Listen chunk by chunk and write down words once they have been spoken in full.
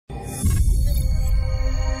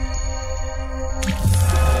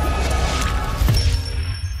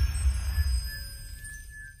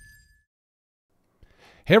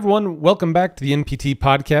Hey everyone, welcome back to the Npte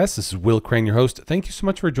podcast. This is Will Crane, your host. Thank you so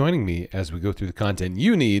much for joining me as we go through the content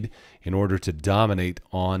you need in order to dominate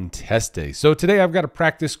on test day. So today I've got a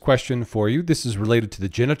practice question for you. This is related to the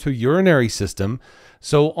genitourinary system.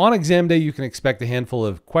 So on exam day, you can expect a handful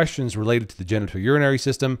of questions related to the genitourinary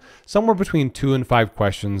system, somewhere between 2 and 5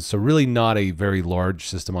 questions. So really not a very large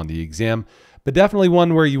system on the exam, but definitely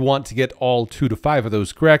one where you want to get all 2 to 5 of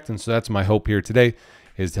those correct. And so that's my hope here today,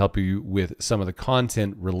 is to help you with some of the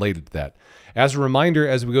content related to that. As a reminder,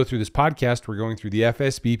 as we go through this podcast, we're going through the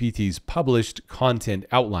FSBPT's published content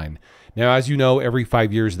outline. Now, as you know, every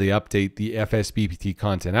 5 years they update the FSBPT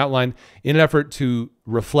content outline in an effort to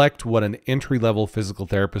reflect what an entry-level physical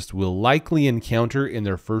therapist will likely encounter in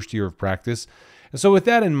their first year of practice. And so with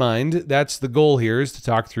that in mind, that's the goal here, is to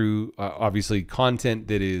talk through obviously content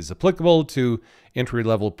that is applicable to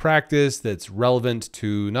entry-level practice, that's relevant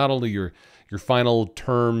to not only your final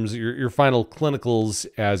terms, your final clinicals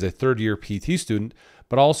as a third-year PT student,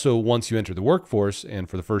 but also once you enter the workforce, and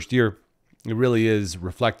for the first year, it really is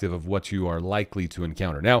reflective of what you are likely to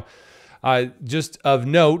encounter. Now, just of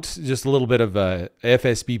note, just a little bit of a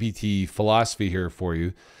FSBPT philosophy here for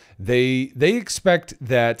you. They expect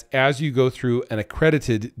that as you go through an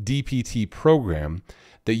accredited DPT program,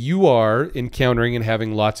 that you are encountering and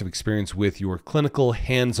having lots of experience with your clinical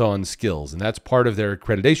hands-on skills. And that's part of their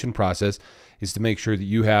accreditation process, is to make sure that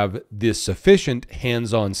you have this sufficient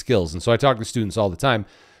hands-on skills. And so I talk to students all the time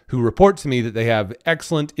who report to me that they have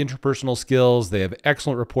excellent interpersonal skills, they have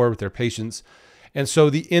excellent rapport with their patients. And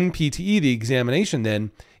so the Npte, the examination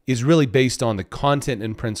then, is really based on the content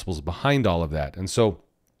and principles behind all of that. And so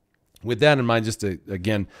with that in mind, just to,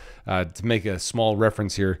 again, to make a small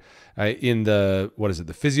reference here, in the,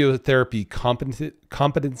 the physiotherapy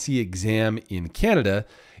competency exam in Canada,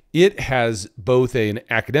 it has both an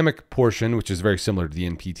academic portion, which is very similar to the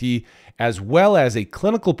Npte, as well as a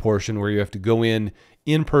clinical portion where you have to go in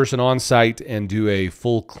person on site and do a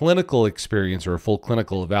full clinical experience or a full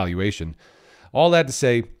clinical evaluation. All that to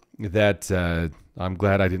say that I'm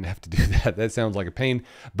glad I didn't have to do that. That sounds like a pain,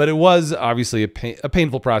 but it was obviously a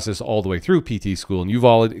painful process all the way through PT school, and you've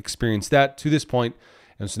all experienced that to this point.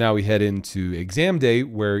 And so now we head into exam day,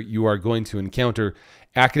 where you are going to encounter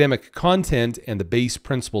academic content and the base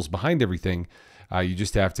principles behind everything. You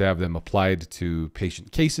just have to have them applied to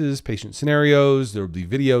patient cases, patient scenarios. There will be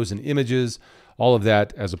videos and images, all of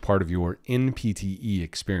that as a part of your Npte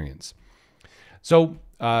experience. So,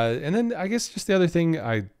 and then I guess just the other thing,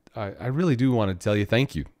 I really do want to tell you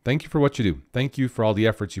thank you. Thank you for what you do. Thank you for all the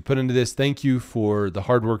efforts you put into this. Thank you for the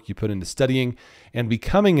hard work you put into studying and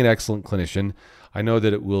becoming an excellent clinician. I know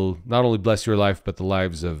that it will not only bless your life, but the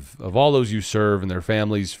lives of all those you serve and their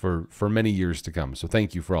families for many years to come. So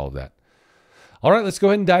thank you for all of that. All right, let's go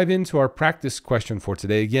ahead and dive into our practice question for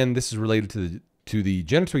today. Again, this is related to the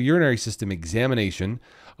genitourinary system examination.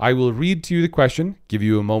 I will read to you the question, give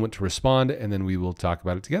you a moment to respond, and then we will talk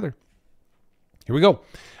about it together. Here we go.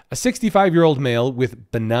 A 65-year-old male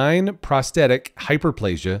with benign prostatic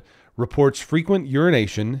hyperplasia reports frequent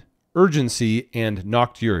urination, urgency, and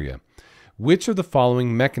nocturia. Which of the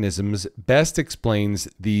following mechanisms best explains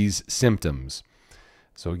these symptoms?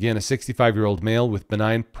 So again, a 65-year-old male with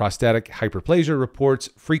benign prostatic hyperplasia reports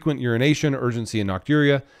frequent urination, urgency, and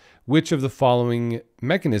nocturia. Which of the following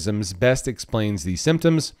mechanisms best explains these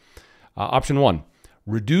symptoms? Option 1,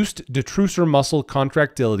 reduced detrusor muscle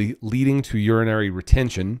contractility leading to urinary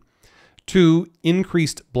retention. 2,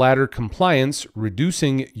 increased bladder compliance,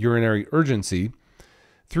 reducing urinary urgency.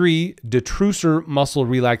 3, detrusor muscle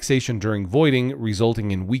relaxation during voiding,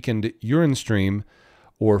 resulting in weakened urine stream.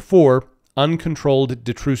 Or 4, uncontrolled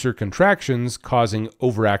detrusor contractions causing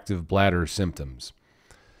overactive bladder symptoms.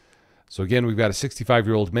 So again, we've got a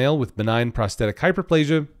 65-year-old male with benign prostatic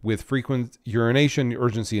hyperplasia with frequent urination,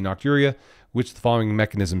 urgency, and nocturia. Which of the following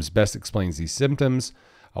mechanisms best explains these symptoms?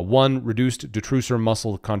 1, reduced detrusor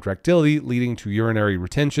muscle contractility leading to urinary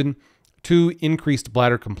retention. 2, increased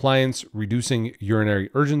bladder compliance, reducing urinary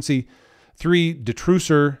urgency. 3,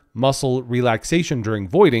 detrusor muscle relaxation during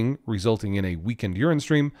voiding, resulting in a weakened urine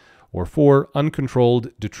stream. Or 4,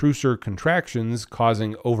 uncontrolled detrusor contractions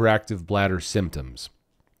causing overactive bladder symptoms.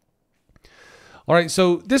 All right,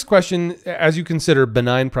 so this question, as you consider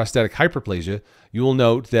benign prostatic hyperplasia, you will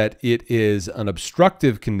note that it is an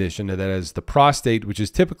obstructive condition, that is the prostate, which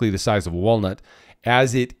is typically the size of a walnut.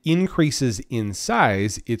 As it increases in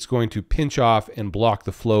size, it's going to pinch off and block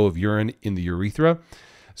the flow of urine in the urethra.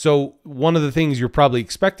 So one of the things you're probably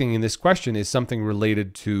expecting in this question is something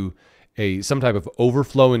related to some type of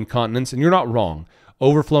overflow incontinence, and you're not wrong.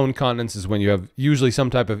 Overflow incontinence is when you have usually some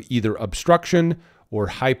type of either obstruction or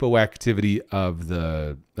hypoactivity of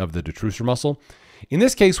the detrusor muscle. In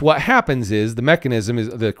this case, what happens is the mechanism is,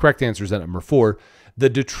 the correct answer is at number 4. The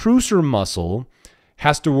detrusor muscle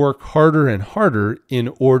has to work harder and harder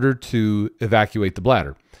in order to evacuate the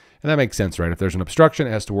bladder. And that makes sense, right? If there's an obstruction,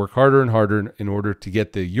 it has to work harder and harder in order to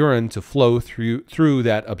get the urine to flow through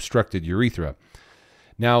that obstructed urethra.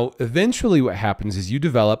 Now, eventually what happens is you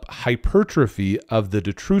develop hypertrophy of the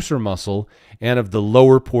detrusor muscle and of the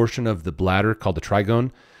lower portion of the bladder called the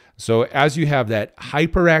trigone. So as you have that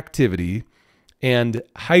hyperactivity and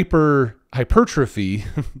hypertrophy,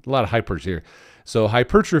 a lot of hypers here. So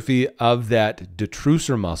hypertrophy of that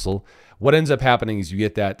detrusor muscle, what ends up happening is you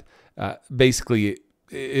get that, basically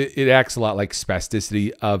it acts a lot like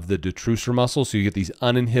spasticity of the detrusor muscle. So you get these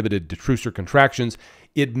uninhibited detrusor contractions.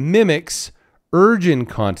 It mimics urge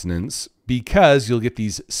incontinence because you'll get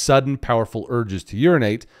these sudden powerful urges to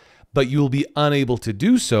urinate, but you'll be unable to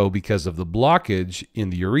do so because of the blockage in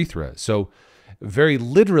the urethra. So very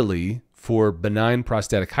literally, for benign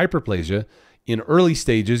prostatic hyperplasia, in early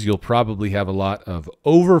stages, you'll probably have a lot of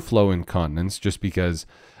overflow incontinence just because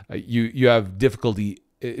you have difficulty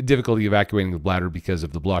evacuating the bladder because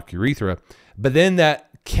of the blocked urethra. But then that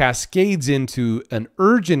cascades into an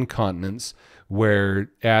urge incontinence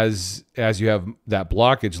where as you have that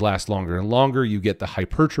blockage last longer and longer, you get the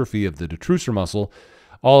hypertrophy of the detrusor muscle.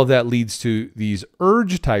 All of that leads to these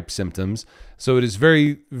urge type symptoms. So it is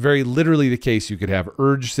very, very literally the case you could have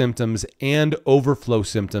urge symptoms and overflow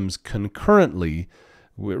symptoms concurrently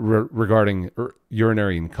regarding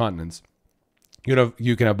urinary incontinence.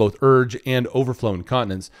 You can have both urge and overflow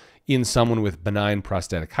incontinence in someone with benign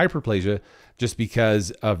prostatic hyperplasia just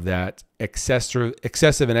because of that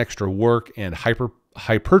excessive and extra work and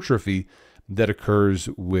hypertrophy that occurs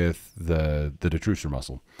with the detrusor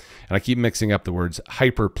muscle. And I keep mixing up the words.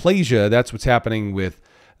 Hyperplasia, that's what's happening with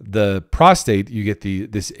the prostate. You get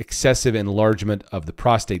this excessive enlargement of the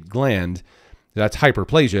prostate gland. That's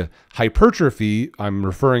hyperplasia. Hypertrophy, I'm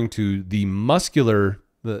referring to the muscular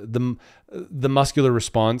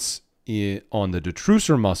response on the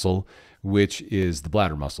detrusor muscle, which is the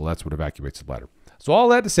bladder muscle. That's what evacuates the bladder. So all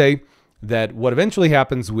that to say that what eventually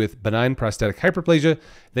happens with benign prostatic hyperplasia,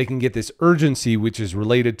 they can get this urgency, which is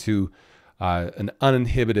related to an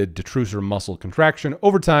uninhibited detrusor muscle contraction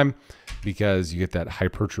over time because you get that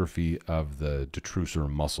hypertrophy of the detrusor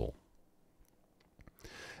muscle.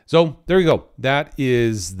 So there you go. That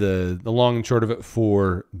is the long and short of it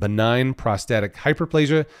for benign prostatic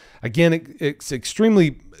hyperplasia. Again, it's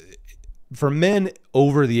extremely, for men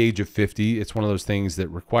over the age of 50, it's one of those things that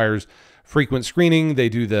requires frequent screening. They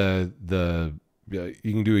do you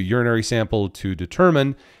can do a urinary sample to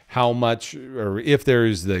determine how much, or if there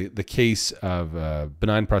is the case of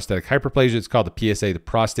benign prostatic hyperplasia. It's called the PSA, the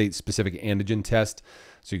prostate specific antigen test.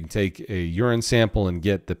 So you can take a urine sample and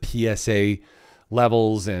get the PSA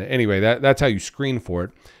levels. And anyway, that's how you screen for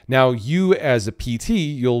it. Now, you as a PT,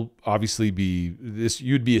 you'll obviously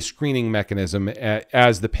you'd be a screening mechanism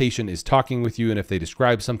as the patient is talking with you. And if they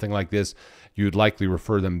describe something like this, you'd likely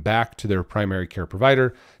refer them back to their primary care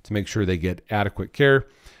provider to make sure they get adequate care.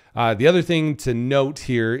 The other thing to note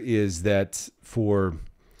here is that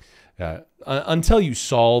until you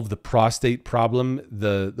solve the prostate problem,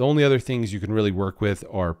 the only other things you can really work with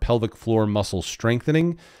are pelvic floor muscle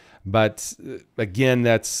strengthening. But again,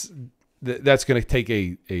 that's going to take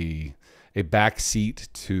a back seat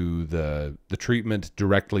to the treatment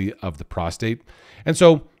directly of the prostate. And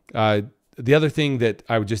so the other thing that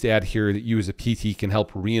I would just add here that you as a PT can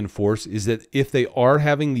help reinforce is that if they are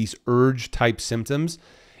having these urge type symptoms,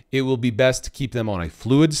 it will be best to keep them on a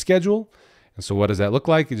fluid schedule. And so what does that look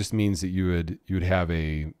like? It just means that you would have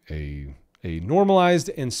a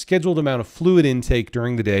normalized and scheduled amount of fluid intake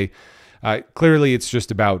during the day. Clearly, it's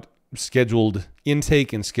just about scheduled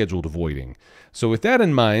intake and scheduled voiding. So with that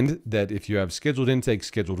in mind, that if you have scheduled intake,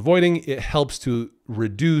 scheduled voiding, it helps to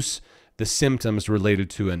reduce the symptoms related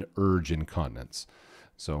to an urge incontinence.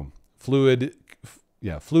 So fluid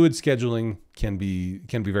scheduling can be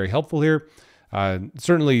very helpful here.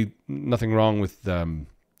 Certainly nothing wrong with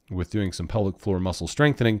doing some pelvic floor muscle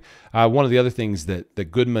strengthening. One of the other things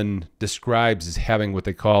that Goodman describes is having what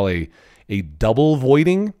they call a double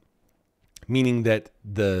voiding, meaning that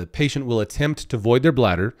the patient will attempt to void their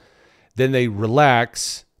bladder, then they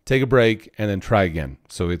relax, take a break, and then try again.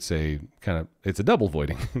 So it's a double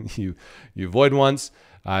voiding. you void once,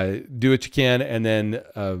 do what you can, and then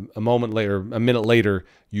a minute later,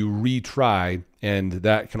 you retry, and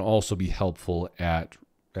that can also be helpful at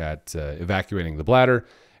evacuating the bladder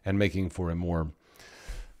and making for a more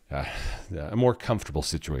comfortable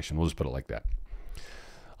situation. We'll just put it like that.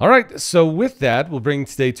 All right, so with that, we'll bring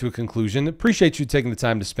today to a conclusion. Appreciate you taking the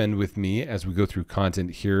time to spend with me as we go through content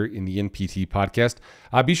here in the Npte podcast.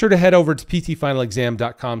 Be sure to head over to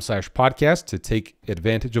ptfinalexam.com/podcast to take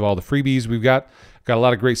advantage of all the freebies we've got. Got a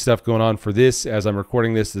lot of great stuff going on for this. As I'm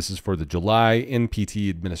recording this, this is for the July Npte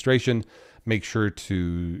administration. Make sure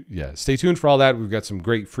to stay tuned for all that. We've got some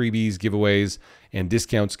great freebies, giveaways, and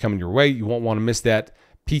discounts coming your way. You won't want to miss that.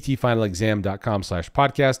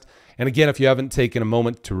 ptfinalexam.com/podcast. And again, if you haven't taken a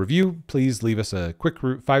moment to review, please leave us a quick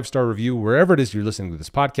 5-star review wherever it is you're listening to this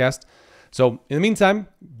podcast. So in the meantime,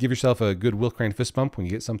 give yourself a good Will Crane fist bump when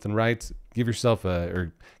you get something right. Give yourself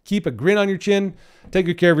or keep a grin on your chin. Take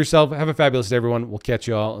good care of yourself. Have a fabulous day, everyone. We'll catch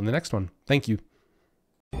you all in the next one. Thank you.